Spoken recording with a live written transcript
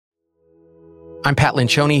I'm Pat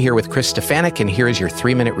Lencioni here with Chris Stefanick, and here is your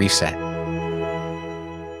 3-minute reset.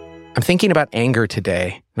 I'm thinking about anger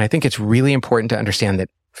today, and I think it's really important to understand that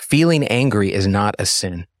feeling angry is not a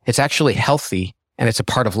sin. It's actually healthy, and it's a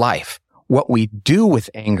part of life. What we do with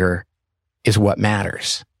anger is what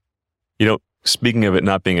matters. You know, speaking of it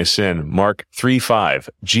not being a sin, Mark 3:5,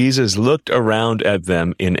 Jesus looked around at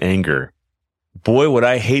them in anger. Boy, would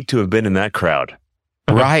I hate to have been in that crowd.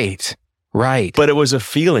 Right. But it was a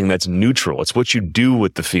feeling that's neutral. It's what you do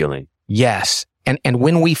with the feeling. Yes. And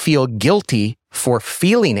when we feel guilty for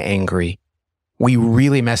feeling angry, we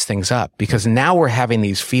really mess things up because now we're having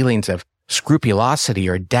these feelings of scrupulosity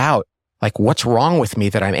or doubt. Like, what's wrong with me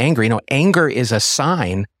that I'm angry? You know, anger is a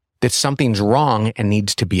sign that something's wrong and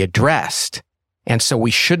needs to be addressed. And so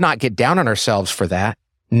we should not get down on ourselves for that,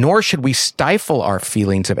 nor should we stifle our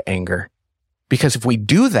feelings of anger. Because if we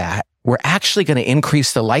do that, we're actually going to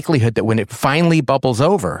increase the likelihood that when it finally bubbles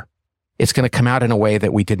over, it's going to come out in a way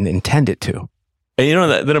that we didn't intend it to. And you know,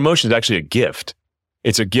 that emotion is actually a gift.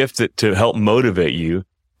 It's a gift to help motivate you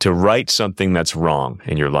to right something that's wrong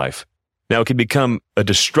in your life. Now, it can become a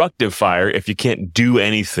destructive fire if you can't do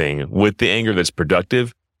anything with the anger that's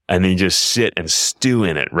productive, and then you just sit and stew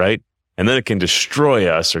in it, right? And then it can destroy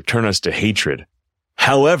us or turn us to hatred.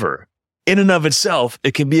 However, in and of itself,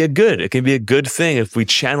 it can be a good thing if we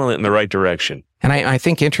channel it in the right direction. And I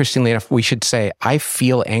think, interestingly enough, we should say, I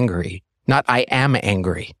feel angry, not I am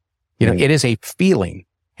angry. You know, it is a feeling,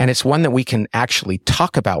 and it's one that we can actually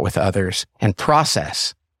talk about with others and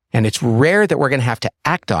process. And it's rare that we're going to have to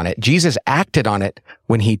act on it. Jesus acted on it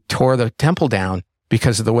when he tore the temple down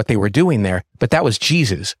because of what they were doing there. But that was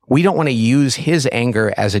Jesus. We don't want to use his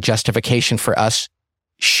anger as a justification for us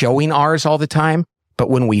showing ours all the time. But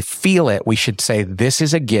when we feel it, we should say, this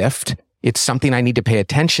is a gift. It's something I need to pay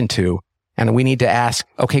attention to. And we need to ask,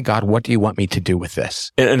 okay, God, what do you want me to do with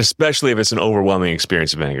this? And especially if it's an overwhelming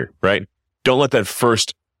experience of anger, right? Don't let that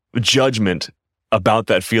first judgment about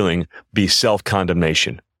that feeling be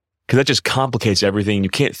self-condemnation, because that just complicates everything. You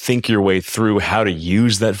can't think your way through how to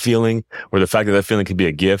use that feeling, or the fact that that feeling could be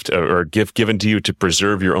a gift or a gift given to you to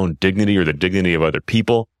preserve your own dignity or the dignity of other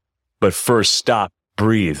people. But first, stop,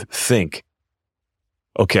 breathe, think.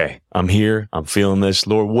 Okay, I'm here. I'm feeling this.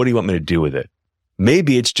 Lord, what do you want me to do with it?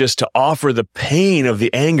 Maybe it's just to offer the pain of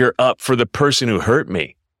the anger up for the person who hurt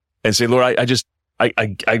me and say, Lord, I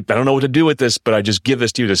don't know what to do with this, but I just give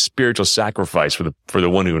this to you as a spiritual sacrifice for the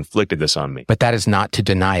one who inflicted this on me. But that is not to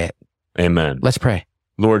deny it. Amen. Let's pray.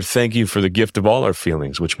 Lord, thank you for the gift of all our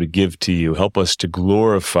feelings, which we give to you. Help us to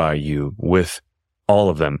glorify you with all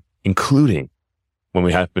of them, including when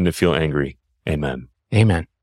we happen to feel angry. Amen. Amen.